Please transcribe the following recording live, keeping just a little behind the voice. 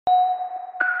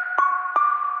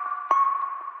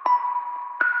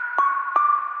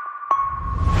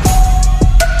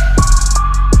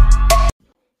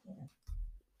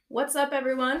What's up,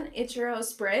 everyone? It's your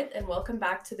host, Britt, and welcome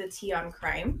back to the Tea on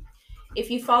Crime. If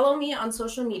you follow me on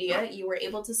social media, you were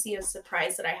able to see a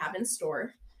surprise that I have in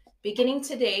store. Beginning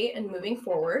today and moving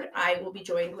forward, I will be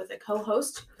joined with a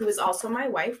co-host who is also my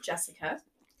wife, Jessica.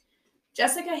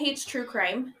 Jessica hates true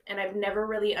crime, and I've never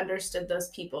really understood those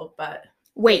people, but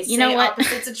Wait, you know what?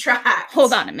 Opposites attract.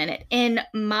 Hold on a minute. In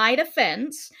my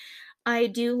defense, I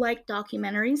do like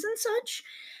documentaries and such,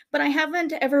 but I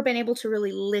haven't ever been able to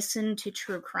really listen to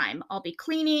true crime. I'll be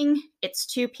cleaning, it's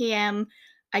 2 p.m.,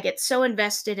 I get so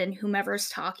invested in whomever's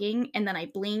talking, and then I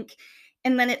blink,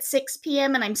 and then it's 6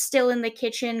 p.m., and I'm still in the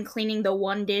kitchen cleaning the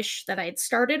one dish that I'd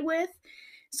started with.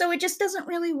 So it just doesn't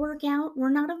really work out.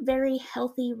 We're not a very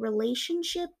healthy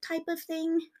relationship type of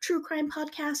thing, true crime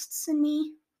podcasts and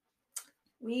me.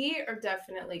 We are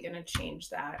definitely going to change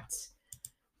that.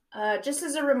 Just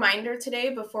as a reminder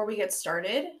today, before we get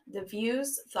started, the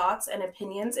views, thoughts, and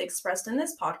opinions expressed in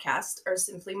this podcast are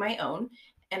simply my own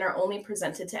and are only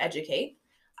presented to educate.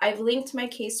 I've linked my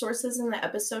case sources in the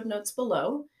episode notes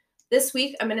below. This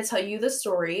week, I'm going to tell you the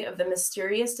story of the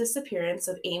mysterious disappearance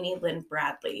of Amy Lyn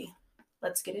Bradley.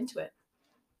 Let's get into it.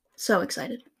 So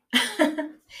excited.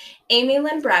 Amy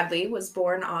Lyn Bradley was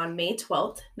born on May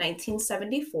 12th,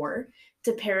 1974,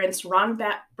 to parents Ron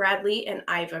Bradley and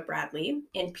Iva Bradley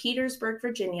in Petersburg,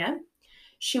 Virginia.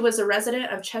 She was a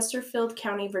resident of Chesterfield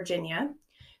County, Virginia.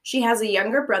 She has a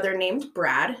younger brother named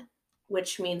Brad,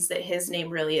 which means that his name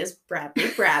really is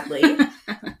Bradley Bradley.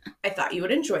 I thought you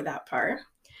would enjoy that part.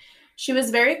 She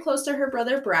was very close to her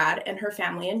brother Brad and her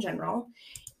family in general.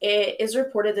 It is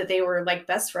reported that they were like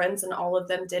best friends and all of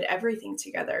them did everything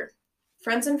together.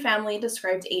 Friends and family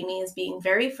described Amy as being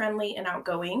very friendly and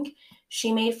outgoing.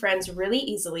 She made friends really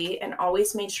easily and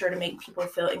always made sure to make people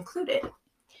feel included.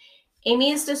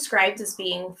 Amy is described as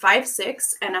being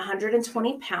 5'6" and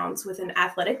 120 pounds with an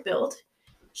athletic build.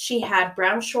 She had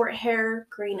brown short hair,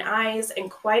 green eyes,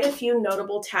 and quite a few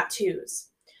notable tattoos.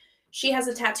 She has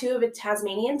a tattoo of a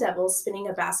Tasmanian devil spinning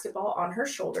a basketball on her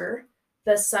shoulder,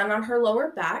 the sun on her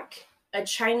lower back, a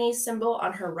Chinese symbol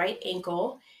on her right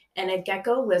ankle, and a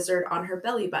gecko lizard on her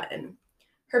belly button.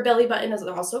 Her belly button is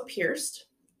also pierced.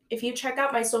 If you check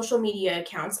out my social media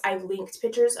accounts, I've linked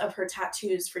pictures of her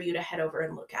tattoos for you to head over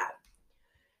and look at.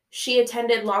 She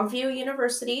attended Longview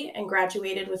University and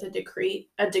graduated with a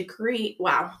degree.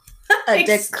 Wow.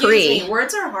 Excuse me,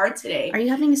 words are hard today. Are you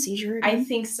having a seizure again? I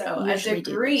think so. A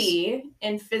degree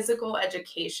in physical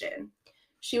education.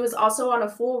 She was also on a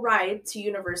full ride to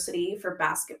university for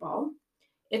basketball.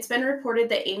 It's been reported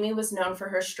that Amy was known for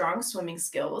her strong swimming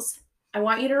skills. I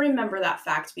want you to remember that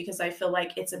fact because I feel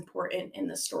like it's important in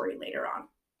the story later on.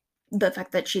 The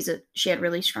fact that she had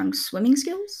really strong swimming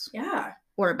skills? Yeah.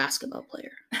 Or a basketball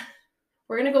player?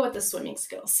 We're going to go with the swimming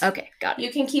skills. Okay, got it. You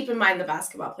can keep in mind the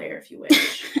basketball player if you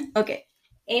wish. Okay.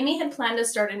 Amy had planned to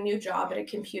start a new job at a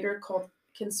computer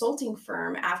consulting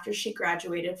firm after she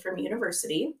graduated from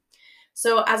university.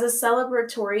 So as a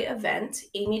celebratory event,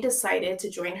 Amy decided to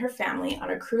join her family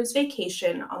on a cruise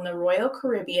vacation on the Royal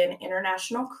Caribbean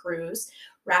International Cruise,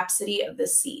 Rhapsody of the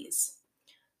Seas.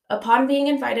 Upon being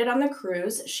invited on the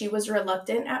cruise, she was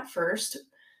reluctant at first.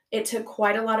 It took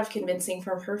quite a lot of convincing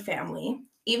from her family.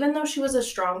 Even though she was a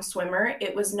strong swimmer,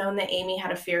 it was known that Amy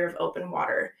had a fear of open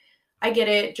water. I get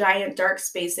it, giant dark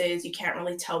spaces, you can't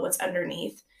really tell what's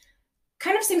underneath.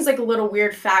 Kind of seems like a little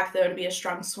weird fact, though, to be a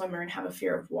strong swimmer and have a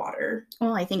fear of water.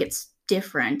 Well, I think it's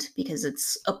different because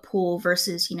it's a pool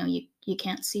versus, you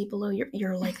can't see below.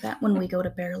 You're like that when we go to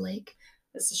Bear Lake.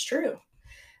 This is true.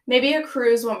 Maybe a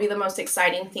cruise won't be the most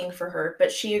exciting thing for her,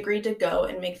 but she agreed to go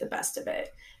and make the best of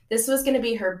it. This was going to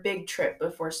be her big trip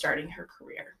before starting her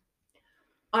career.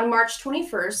 On March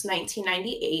 21st,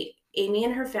 1998, Amy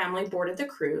and her family boarded the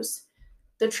cruise.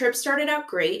 The trip started out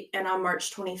great, and on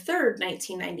March 23rd,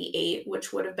 1998,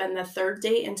 which would have been the third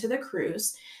day into the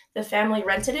cruise, the family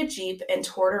rented a Jeep and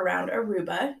toured around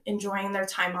Aruba, enjoying their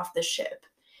time off the ship.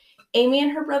 Amy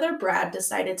and her brother Brad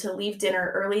decided to leave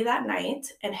dinner early that night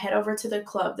and head over to the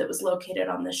club that was located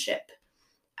on the ship.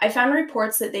 I found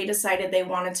reports that they decided they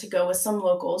wanted to go with some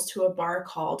locals to a bar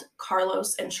called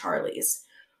Carlos and Charlie's,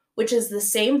 which is the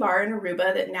same bar in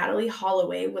Aruba that Natalie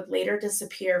Holloway would later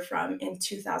disappear from in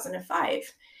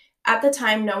 2005. At the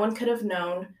time, no one could have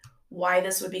known why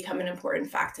this would become an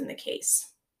important fact in the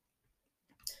case.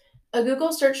 A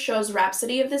Google search shows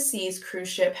Rhapsody of the Seas cruise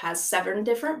ship has 7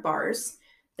 different bars.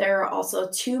 There are also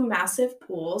 2 massive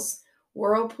pools,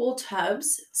 whirlpool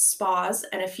tubs, spas,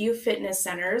 and a few fitness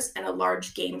centers and a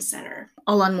large game center.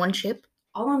 All on one ship?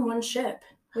 All on one ship.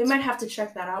 We might have to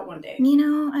check that out one day.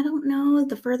 I don't know.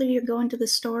 The further you're going to the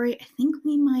story, I think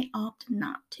we might opt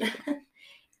not to.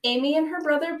 Amy and her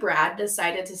brother Brad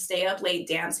decided to stay up late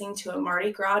dancing to a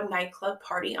Mardi Gras nightclub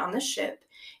party on the ship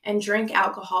and drink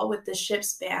alcohol with the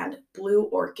ship's band, Blue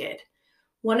Orchid.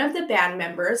 One of the band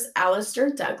members,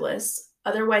 Alistair Douglas,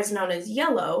 otherwise known as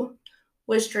Yellow,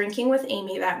 was drinking with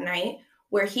Amy that night,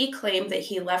 where he claimed that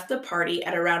he left the party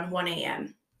at around 1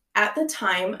 a.m. At the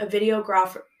time, a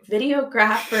videographer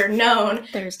known...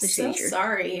 There's the seizure.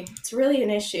 Sorry. It's really an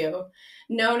issue.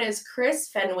 Known as Chris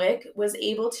Fenwick, was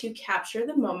able to capture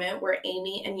the moment where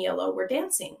Amy and Yellow were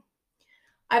dancing.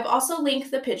 I've also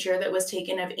linked the picture that was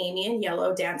taken of Amy and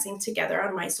Yellow dancing together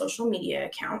on my social media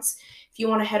accounts. If you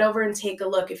want to head over and take a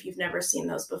look if you've never seen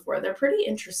those before, they're pretty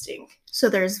interesting. So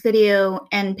there's video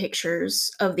and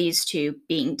pictures of these two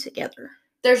being together.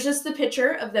 There's just the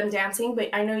picture of them dancing, but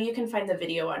I know you can find the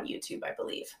video on YouTube, I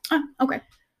believe. Oh, okay.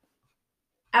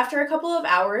 After a couple of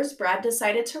hours, Brad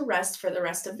decided to rest for the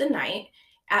rest of the night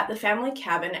at the family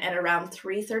cabin at around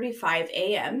 3:35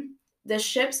 a.m. The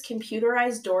ship's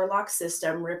computerized door lock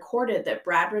system recorded that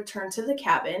Brad returned to the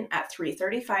cabin at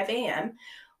 3:35 a.m.,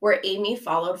 where Amy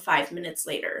followed 5 minutes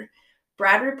later.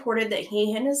 Brad reported that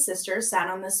he and his sister sat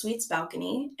on the suite's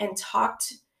balcony and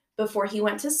talked before he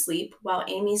went to sleep, while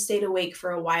Amy stayed awake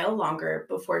for a while longer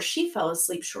before she fell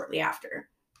asleep shortly after.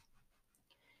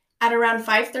 At around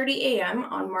 5:30 a.m.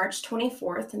 on March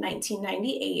 24th,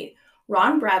 1998,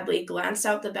 Ron Bradley glanced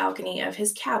out the balcony of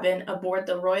his cabin aboard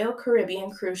the Royal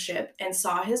Caribbean cruise ship and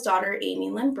saw his daughter Amy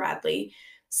Lyn Bradley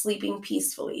sleeping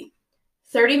peacefully.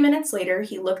 30 minutes later,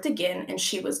 he looked again and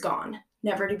she was gone,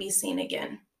 never to be seen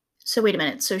again. So wait a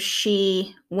minute. So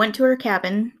she went to her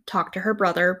cabin, talked to her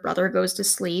brother. Brother goes to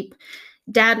sleep.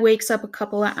 Dad wakes up a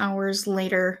couple of hours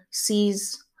later,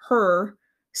 sees her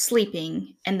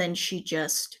sleeping, and then she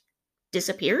just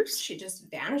disappears? She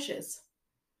just vanishes.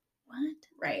 What?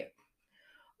 Right.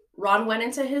 Ron went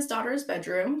into his daughter's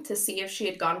bedroom to see if she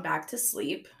had gone back to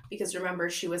sleep, because remember,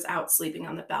 she was out sleeping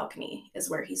on the balcony is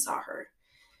where he saw her.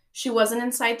 She wasn't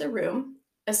inside the room.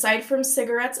 Aside from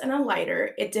cigarettes and a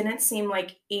lighter, it didn't seem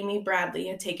like Amy Bradley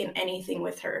had taken anything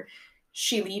with her.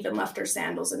 She even left her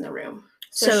sandals in the room.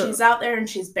 So she's out there and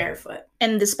she's barefoot.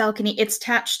 And this balcony, it's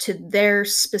attached to their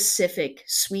specific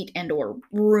suite and or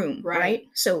room, right?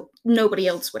 So nobody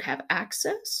else would have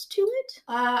access to it?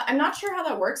 I'm not sure how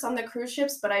that works on the cruise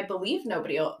ships, but I believe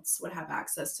nobody else would have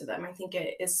access to them. I think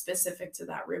it is specific to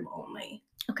that room only.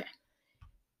 Okay.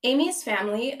 Amy's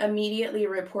family immediately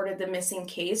reported the missing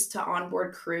case to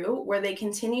onboard crew, where they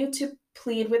continued to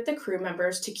plead with the crew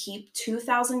members to keep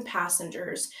 2,000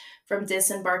 passengers from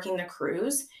disembarking the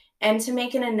cruise and to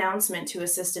make an announcement to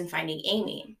assist in finding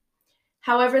Amy.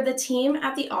 However, the team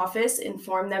at the office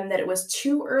informed them that it was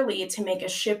too early to make a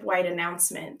ship-wide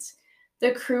announcement.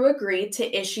 The crew agreed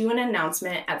to issue an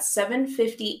announcement at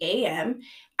 7:50 a.m.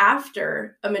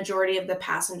 after a majority of the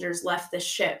passengers left the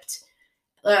ship.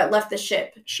 Shipped. I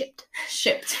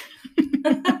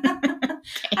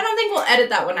don't think we'll edit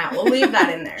that one out. We'll leave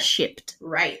that in there. Shipped.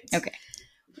 Right. Okay.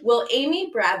 Will Amy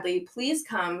Bradley please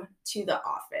come to the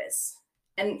office?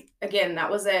 And again, that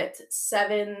was at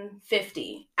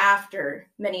 7:50 after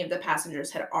many of the passengers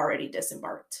had already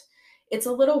disembarked. It's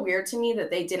a little weird to me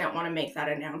that they didn't want to make that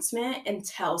announcement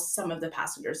until some of the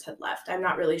passengers had left. I'm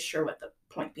not really sure what the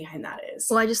point behind that is.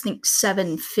 Well, I just think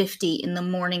 7:50 in the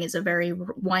morning is a very,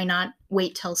 why not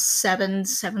wait till 7,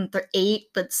 8,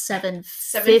 but 7:50?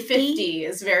 7:50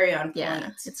 is very on point.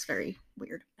 Yeah, it's very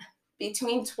weird.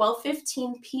 Between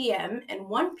 12:15 p.m. and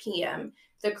 1 p.m.,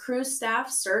 the crew staff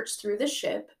searched through the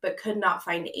ship but could not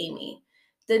find Amy.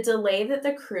 The delay that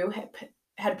the crew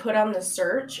had put on the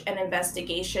search and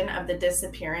investigation of the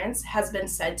disappearance has been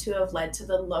said to have led to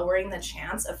the lowering the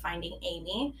chance of finding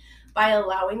Amy by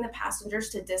allowing the passengers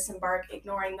to disembark,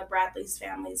 ignoring the Bradley's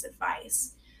family's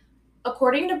advice.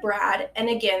 According to Brad, and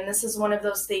again, this is one of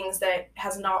those things that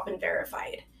has not been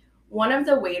verified, one of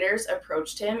the waiters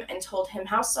approached him and told him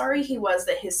how sorry he was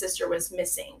that his sister was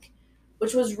missing,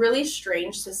 which was really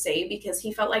strange to say because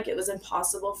he felt like it was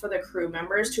impossible for the crew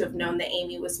members to have known that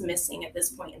Amy was missing at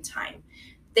this point in time.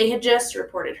 They had just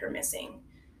reported her missing.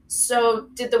 So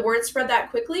did the word spread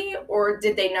that quickly, or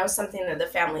did they know something that the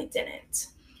family didn't?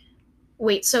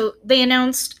 Wait, so they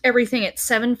announced everything at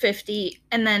 7:50,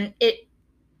 and then it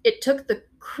took the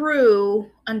crew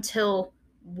until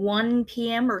 1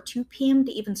 p.m. or 2 p.m.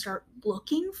 to even start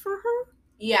looking for her?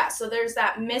 Yeah, so there's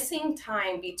that missing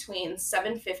time between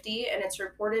 7:50, and it's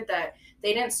reported that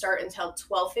they didn't start until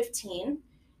 12:15.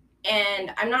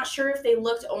 And I'm not sure if they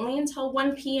looked only until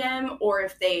 1 p.m. or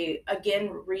if they,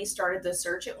 again, restarted the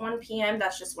search at 1 p.m.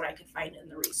 That's just what I could find in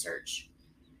the research.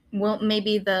 Well,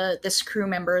 maybe this crew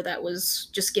member that was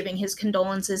just giving his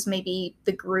condolences, maybe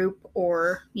the group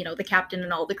or, the captain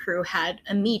and all the crew had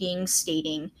a meeting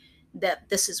stating that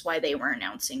this is why they were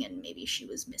announcing, and maybe she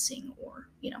was missing, or,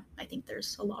 I think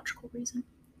there's a logical reason.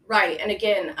 Right. And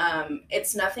again,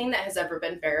 it's nothing that has ever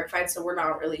been verified, so we're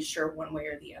not really sure one way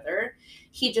or the other.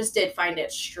 He just did find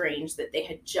it strange that they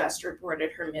had just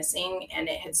reported her missing and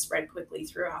it had spread quickly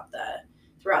throughout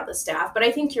the staff. But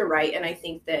I think you're right, and I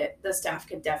think that the staff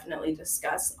could definitely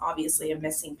discuss, obviously, a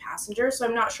missing passenger. So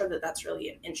I'm not sure that that's really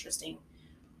an interesting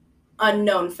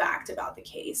unknown fact about the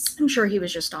case. I'm sure he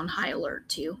was just on high alert,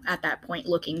 too, at that point,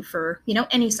 looking for,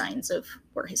 any signs of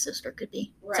where his sister could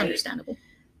be. Right. It's understandable.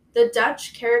 The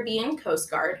Dutch Caribbean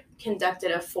Coast Guard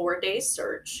conducted a 4-day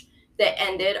search that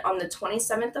ended on the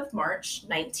 27th of March,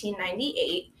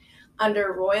 1998,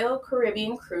 under Royal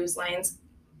Caribbean Cruise Lines.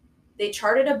 They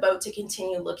chartered a boat to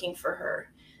continue looking for her.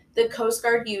 The Coast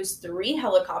Guard used 3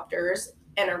 helicopters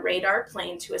and a radar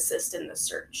plane to assist in the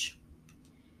search.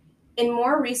 In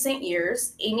more recent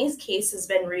years, Amy's case has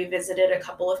been revisited a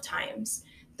couple of times.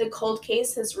 The cold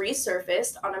case has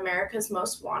resurfaced on America's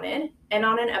Most Wanted and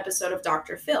on an episode of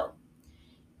Dr. Phil.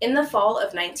 In the fall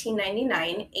of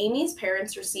 1999, Amy's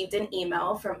parents received an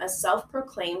email from a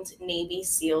self-proclaimed Navy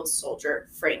SEAL soldier,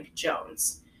 Frank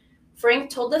Jones.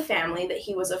 Frank told the family that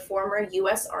he was a former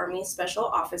U.S. Army Special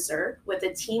Officer with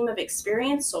a team of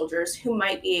experienced soldiers who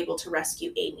might be able to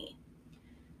rescue Amy.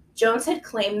 Jones had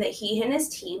claimed that he and his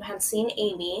team had seen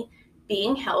Amy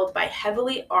being held by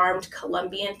heavily armed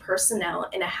Colombian personnel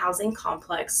in a housing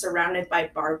complex surrounded by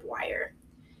barbed wire.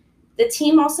 The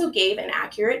team also gave an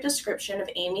accurate description of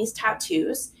Amy's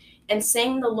tattoos and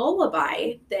sang the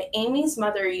lullaby that Amy's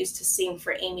mother used to sing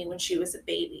for Amy when she was a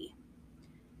baby.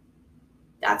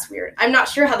 That's weird. I'm not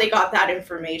sure how they got that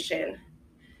information.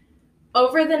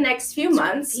 Over the next few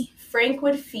months, Frank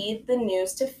would feed the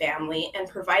news to family and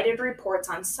provided reports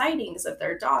on sightings of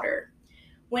their daughter.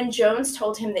 When Jones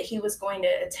told him that he was going to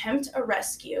attempt a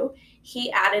rescue, he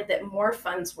added that more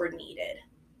funds were needed.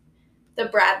 The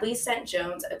Bradleys sent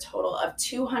Jones a total of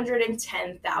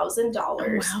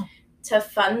 $210,000 to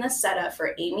fund the setup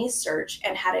for Amy's search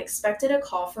and had expected a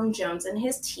call from Jones and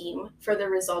his team for the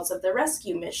results of the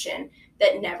rescue mission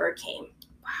that never came.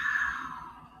 Wow.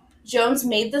 Jones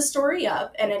made the story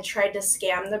up and had tried to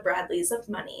scam the Bradleys of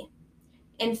money.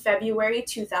 In February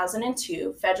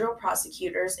 2002, federal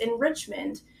prosecutors in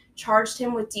Richmond charged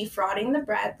him with defrauding the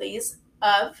Bradleys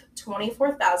of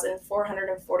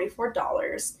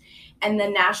 $24,444 and the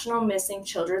National Missing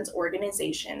Children's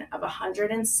Organization of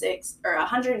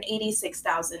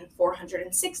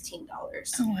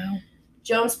 $186,416. Oh, wow.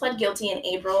 Jones pled guilty in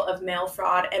April of mail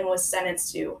fraud and was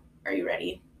sentenced to, are you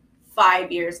ready,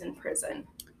 5 years in prison.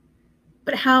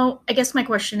 But I guess my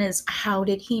question is, how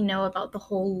did he know about the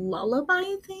whole lullaby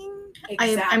thing?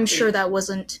 Exactly. I'm sure that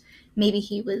wasn't, maybe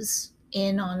he was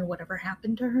in on whatever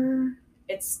happened to her.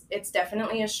 It's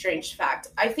definitely a strange fact.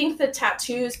 I think the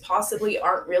tattoos possibly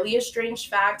aren't really a strange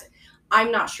fact.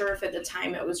 I'm not sure if at the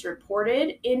time it was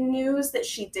reported in news that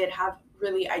she did have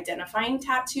really identifying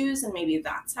tattoos, and maybe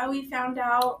that's how he found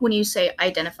out. When you say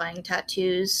identifying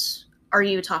tattoos, are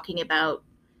you talking about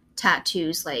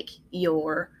tattoos like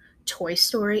your Toy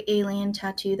Story alien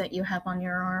tattoo that you have on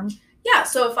your arm? Yeah,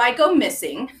 so if I go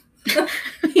missing,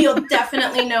 you'll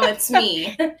definitely know it's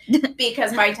me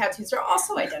because my tattoos are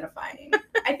also identifying.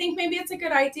 I think maybe it's a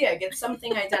good idea. Get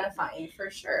something identifying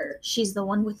for sure. She's the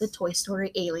one with the Toy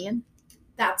Story alien.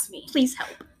 That's me. Please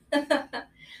help.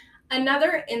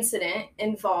 Another incident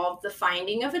involved the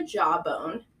finding of a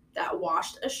jawbone that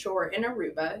washed ashore in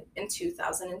Aruba in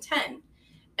 2010.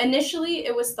 Initially,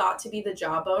 it was thought to be the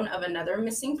jawbone of another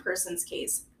missing persons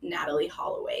case, Natalie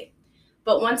Holloway.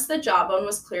 But once the jawbone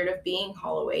was cleared of being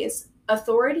Holloway's,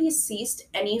 authorities ceased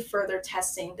any further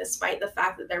testing despite the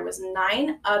fact that there was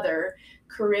 9 other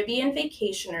Caribbean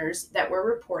vacationers that were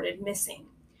reported missing.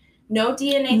 No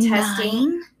DNA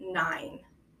testing. 9.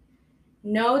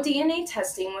 No DNA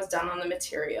testing was done on the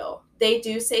material. They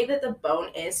do say that the bone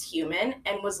is human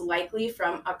and was likely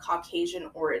from a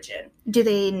Caucasian origin. Do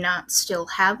they not still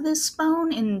have this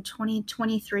bone in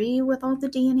 2023 with all the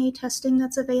DNA testing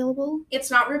that's available? It's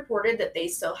not reported that they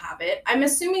still have it. I'm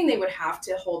assuming they would have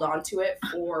to hold on to it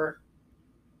for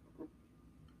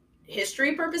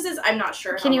history purposes. I'm not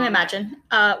sure. Can you imagine?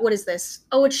 What is this?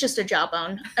 Oh, it's just a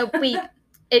jawbone.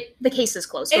 The case is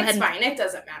closed. Go ahead. It's fine. It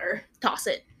doesn't matter. Toss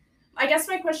it. I guess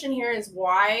my question here is,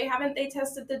 why haven't they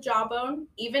tested the jawbone?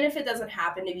 Even if it doesn't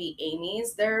happen to be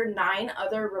Amy's, there are 9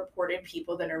 other reported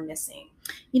people that are missing.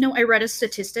 You know, I read a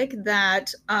statistic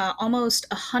that almost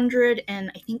 100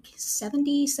 and I think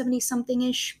 70 something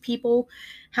ish people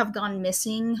have gone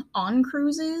missing on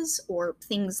cruises or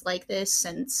things like this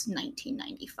since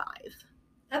 1995.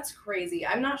 That's crazy.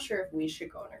 I'm not sure if we should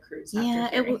go on a cruise. Yeah,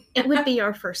 After it would be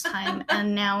our first time,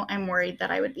 and now I'm worried that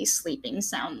I would be sleeping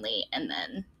soundly and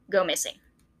then go missing.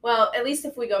 Well, at least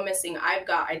if we go missing, I've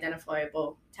got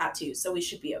identifiable tattoos, so we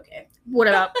should be okay. What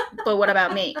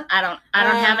about me? I don't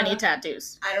have any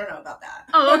tattoos. I don't know about that.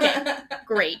 Oh, okay.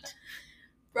 Great.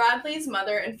 Bradley's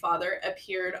mother and father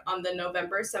appeared on the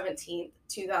November 17th,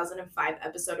 2005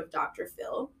 episode of Dr.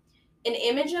 Phil. An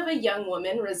image of a young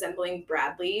woman resembling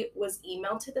Bradley was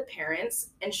emailed to the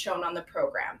parents and shown on the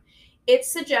program. It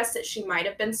suggests that she might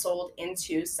have been sold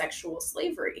into sexual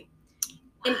slavery.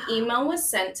 An email was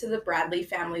sent to the Bradley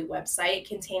family website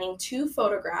containing 2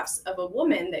 photographs of a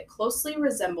woman that closely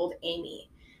resembled Amy.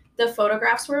 The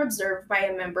photographs were observed by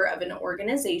a member of an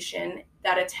organization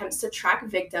that attempts to track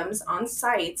victims on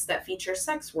sites that feature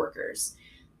sex workers.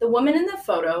 The woman in the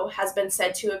photo has been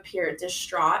said to appear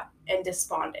distraught and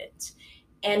despondent,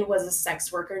 and was a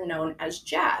sex worker known as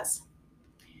Jazz.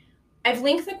 I've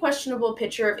linked the questionable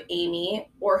picture of Amy,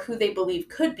 or who they believe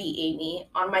could be Amy,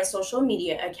 on my social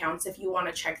media accounts if you want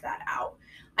to check that out.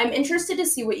 I'm interested to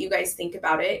see what you guys think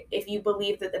about it, if you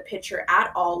believe that the picture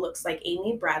at all looks like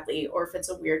Amy Bradley, or if it's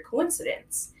a weird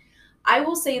coincidence. I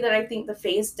will say that I think the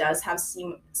face does have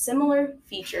similar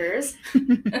features.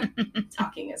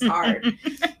 Talking is hard.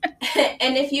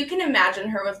 And if you can imagine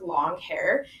her with long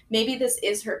hair, maybe this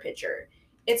is her picture.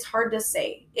 It's hard to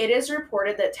say. It is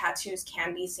reported that tattoos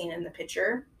can be seen in the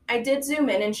picture. I did zoom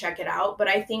in and check it out, but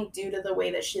I think due to the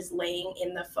way that she's laying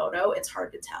in the photo, it's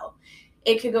hard to tell.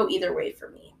 It could go either way for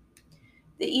me.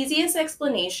 The easiest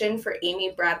explanation for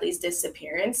Amy Bradley's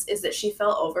disappearance is that she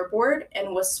fell overboard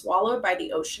and was swallowed by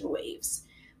the ocean waves.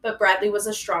 But Bradley was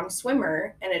a strong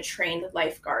swimmer and a trained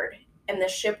lifeguard, and the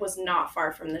ship was not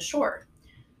far from the shore.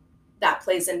 That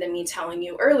plays into me telling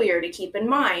you earlier to keep in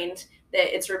mind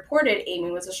that it's reported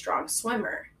Amy was a strong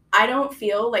swimmer. I don't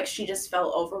feel like she just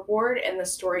fell overboard and the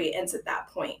story ends at that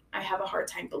point. I have a hard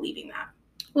time believing that.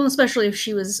 Well, especially if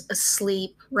she was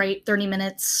asleep, right? 30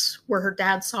 minutes where her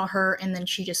dad saw her and then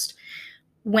she just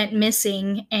went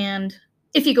missing. And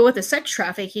if you go with the sex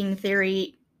trafficking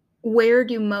theory, where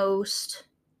do most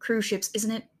cruise ships,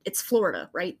 isn't it? It's Florida,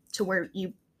 right? To where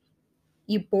you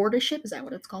board a ship? Is that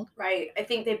what it's called? Right. I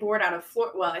think they board out of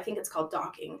Florida. Well, I think it's called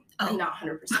docking. Oh. I'm not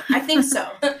 100%. I think so.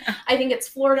 I think it's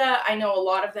Florida. I know a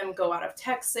lot of them go out of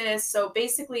Texas. So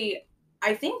basically,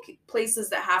 I think places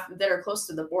that are close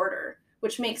to the border,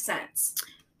 which makes sense.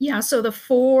 Yeah, so the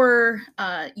 4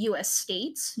 U.S.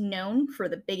 states known for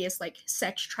the biggest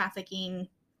sex trafficking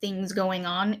things going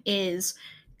on is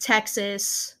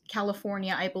Texas,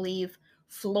 California, I believe,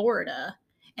 Florida,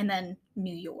 and then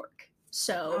New York.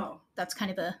 So That's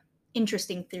kind of an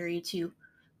interesting theory to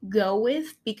go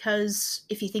with, because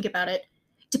if you think about it,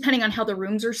 depending on how the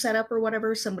rooms are set up or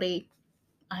whatever, somebody,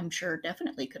 I'm sure,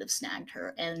 definitely could have snagged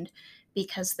her. And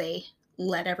because they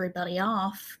let everybody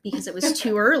off because it was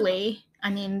too early, I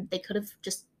mean, they could have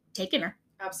just taken her.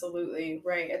 Absolutely.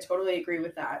 Right. I totally agree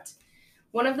with that.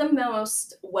 One of the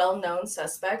most well-known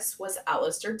suspects was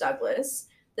Alistair Douglas,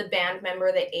 the band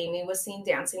member that Amy was seen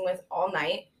dancing with all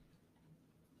night.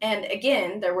 And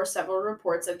again, there were several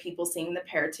reports of people seeing the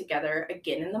pair together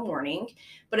again in the morning,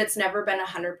 but it's never been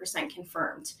 100%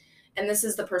 confirmed. And this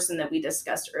is the person that we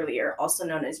discussed earlier, also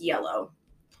known as Yellow.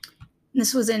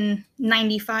 This was in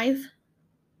 95?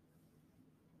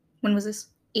 When was this?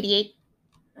 88?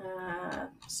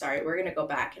 Sorry, we're going to go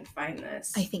back and find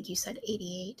this. I think you said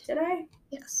 88. Did I?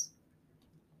 Yes.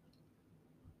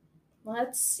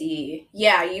 Let's see.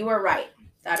 Yeah, you were right.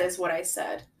 That is what I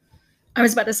said. I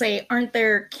was about to say, aren't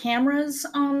there cameras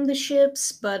on the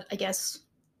ships? But I guess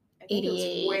 88. It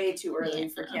was way too early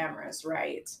for cameras,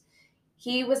 right?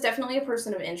 He was definitely a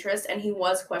person of interest, and he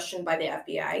was questioned by the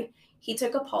FBI. He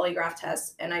took a polygraph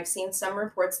test, and I've seen some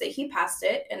reports that he passed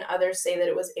it, and others say that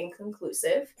it was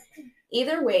inconclusive.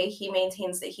 Either way, he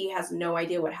maintains that he has no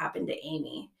idea what happened to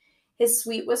Amy. His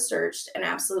suite was searched, and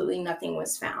absolutely nothing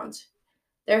was found.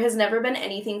 There has never been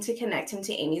anything to connect him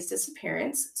to Amy's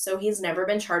disappearance, so he's never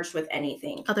been charged with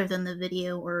anything. Other than the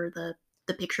video or the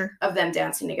picture? Of them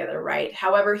dancing together, right.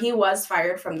 However, he was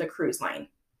fired from the cruise line.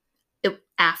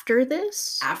 After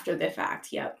this? After the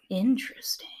fact, yep.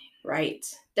 Interesting. Right.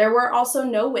 There were also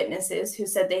no witnesses who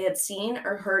said they had seen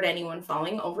or heard anyone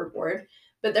falling overboard,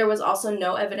 but there was also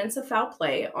no evidence of foul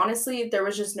play. Honestly, there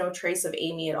was just no trace of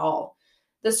Amy at all.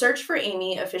 The search for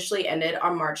Amy officially ended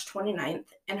on March 29th,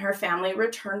 and her family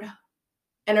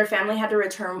had to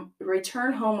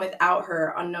return home without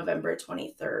her on November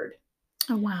 23rd.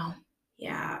 Oh, wow.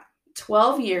 Yeah.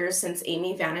 12 years since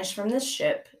Amy vanished from the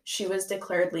ship, she was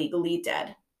declared legally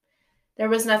dead. There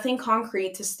was nothing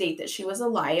concrete to state that she was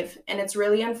alive, and it's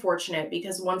really unfortunate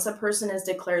because once a person is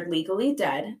declared legally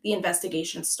dead, the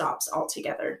investigation stops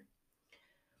altogether.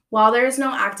 While there is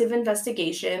no active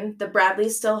investigation, the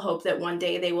Bradleys still hope that one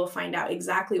day they will find out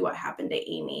exactly what happened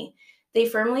to Amy. They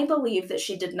firmly believe that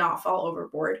she did not fall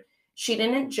overboard, she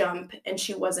didn't jump, and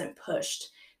she wasn't pushed.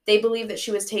 They believe that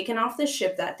she was taken off the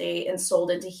ship that day and sold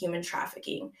into human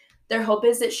trafficking. Their hope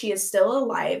is that she is still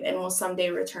alive and will someday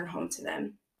return home to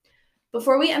them.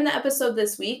 Before we end the episode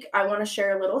this week, I want to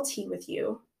share a little tea with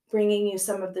you, bringing you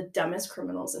some of the dumbest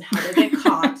criminals and how they get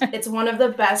caught. It's one of the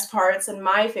best parts and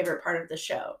my favorite part of the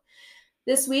show.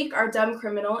 This week, our dumb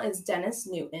criminal is Dennis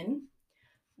Newton.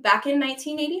 Back in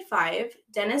 1985,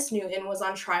 Dennis Newton was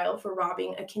on trial for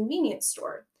robbing a convenience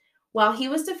store. While he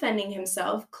was defending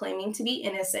himself, claiming to be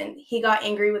innocent, he got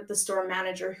angry with the store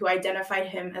manager who identified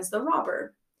him as the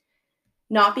robber.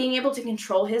 Not being able to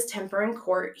control his temper in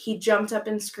court, he jumped up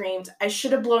and screamed, "I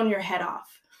should have blown your head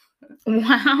off."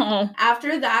 Wow.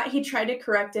 After that, he tried to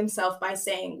correct himself by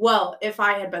saying, "Well, if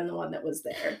I had been the one that was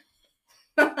there."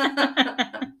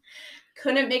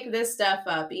 Couldn't make this stuff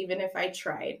up, even if I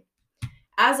tried.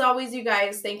 As always, you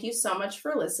guys, thank you so much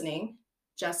for listening.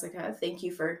 Jessica, thank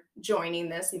you for joining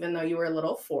this, even though you were a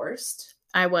little forced.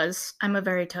 I'm a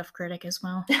very tough critic as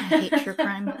well. I hate true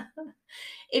crime.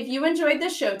 If you enjoyed the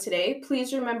show today,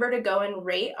 please remember to go and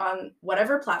rate on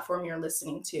whatever platform you're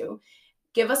listening to.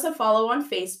 Give us a follow on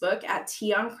Facebook at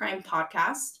Tea on Crime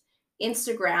Podcast,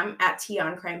 Instagram at Tea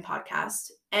on Crime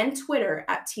Podcast, and Twitter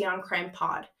at Tea on Crime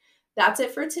Pod. That's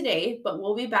it for today, but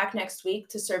we'll be back next week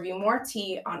to serve you more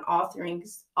tea on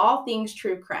all things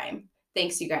true crime.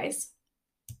 Thanks, you guys.